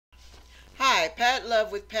Hi, Pat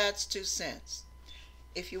Love with Pat's 2 cents.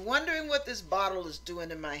 If you're wondering what this bottle is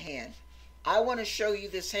doing in my hand, I want to show you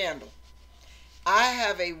this handle. I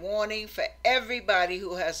have a warning for everybody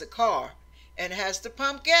who has a car and has to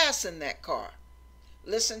pump gas in that car.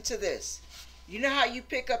 Listen to this. You know how you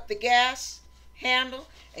pick up the gas handle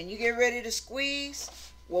and you get ready to squeeze?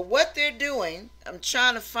 Well, what they're doing, I'm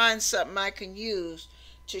trying to find something I can use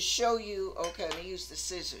to show you. Okay, I'm going to use the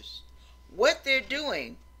scissors. What they're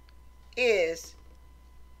doing is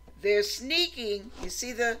they're sneaking. You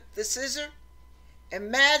see the scissor?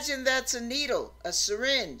 Imagine that's a needle, a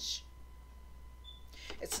syringe.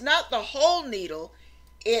 It's not the whole needle,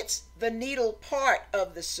 it's the needle part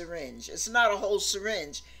of the syringe. It's not a whole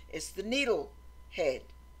syringe, it's the needle head.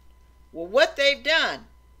 Well, what they've done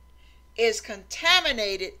is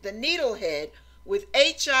contaminated the needle head with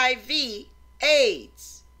HIV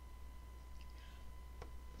AIDS.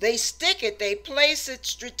 They stick it, they place it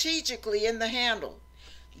strategically in the handle.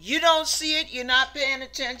 You don't see it, you're not paying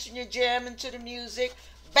attention, you're jamming to the music.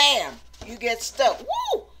 Bam! You get stuck.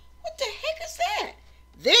 Woo! What the heck is that?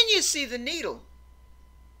 Then you see the needle.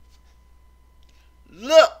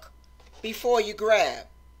 Look before you grab.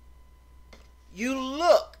 You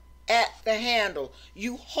look at the handle.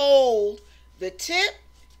 You hold the tip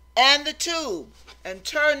and the tube and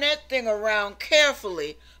turn that thing around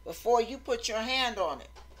carefully before you put your hand on it.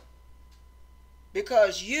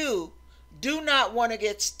 Because you do not want to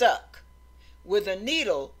get stuck with a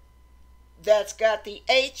needle that's got the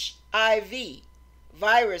HIV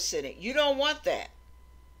virus in it. You don't want that.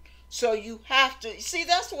 So you have to, see,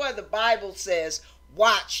 that's why the Bible says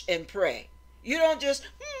watch and pray. You don't just,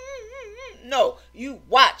 no, you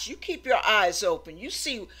watch. You keep your eyes open. You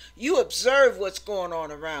see, you observe what's going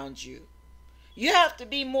on around you. You have to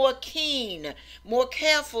be more keen, more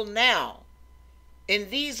careful now in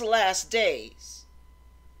these last days.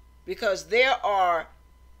 Because there are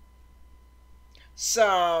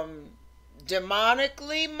some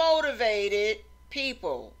demonically motivated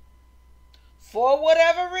people, for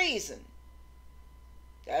whatever reason,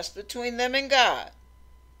 that's between them and God.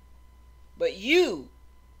 But your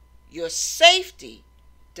safety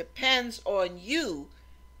depends on you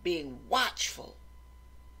being watchful.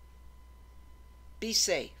 Be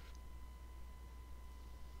safe.